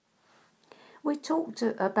We talked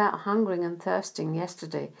about hungering and thirsting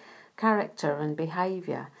yesterday, character and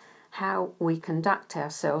behaviour, how we conduct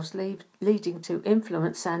ourselves, leading to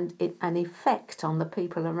influence and an effect on the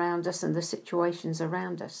people around us and the situations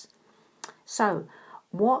around us. So,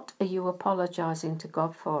 what are you apologising to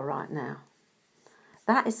God for right now?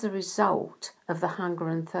 That is the result of the hunger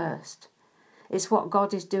and thirst. It's what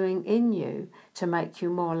God is doing in you to make you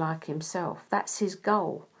more like himself. That's his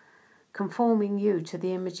goal, conforming you to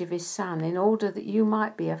the image of his Son in order that you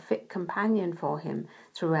might be a fit companion for him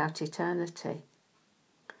throughout eternity.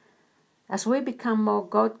 As we become more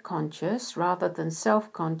God-conscious rather than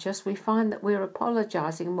self-conscious, we find that we're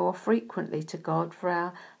apologising more frequently to God for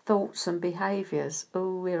our thoughts and behaviours.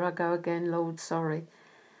 Oh, here I go again, Lord, sorry.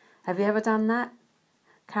 Have you ever done that?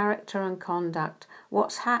 Character and conduct.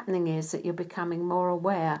 What's happening is that you're becoming more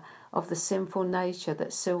aware of the sinful nature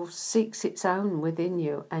that still seeks its own within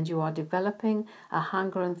you, and you are developing a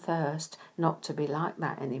hunger and thirst not to be like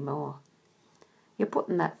that anymore. You're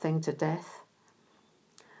putting that thing to death.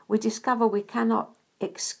 We discover we cannot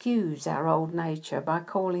excuse our old nature by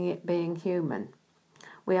calling it being human.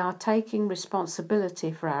 We are taking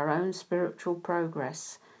responsibility for our own spiritual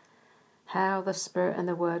progress. How the Spirit and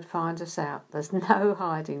the Word find us out. There's no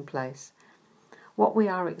hiding place. What we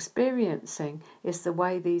are experiencing is the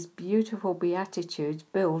way these beautiful Beatitudes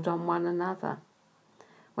build on one another.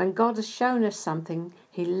 When God has shown us something,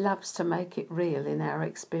 he loves to make it real in our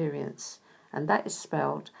experience. And that is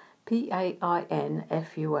spelled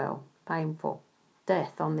painful, painful,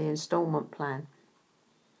 death on the instalment plan.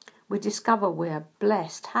 We discover we are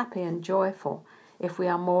blessed, happy and joyful if we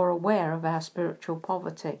are more aware of our spiritual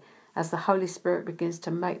poverty as the Holy Spirit begins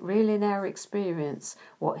to make real in our experience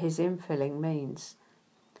what his infilling means.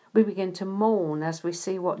 We begin to mourn as we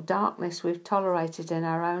see what darkness we've tolerated in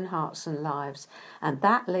our own hearts and lives, and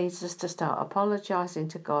that leads us to start apologising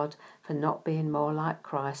to God for not being more like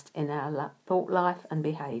Christ in our thought life and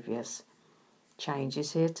behaviours. Change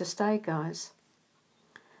is here to stay, guys.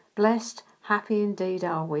 Blessed, happy indeed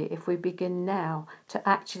are we if we begin now to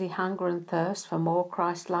actually hunger and thirst for more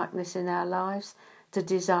Christ-likeness in our lives, to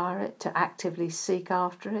desire it, to actively seek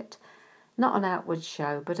after it. Not an outward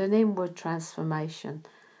show, but an inward transformation.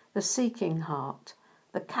 The seeking heart,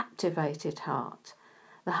 the captivated heart,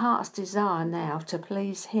 the heart's desire now to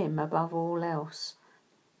please him above all else.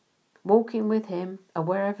 Walking with him,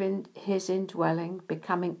 aware of his indwelling,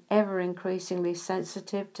 becoming ever increasingly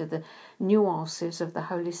sensitive to the nuances of the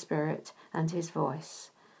Holy Spirit and his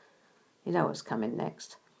voice. You know what's coming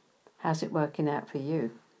next. How's it working out for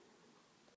you?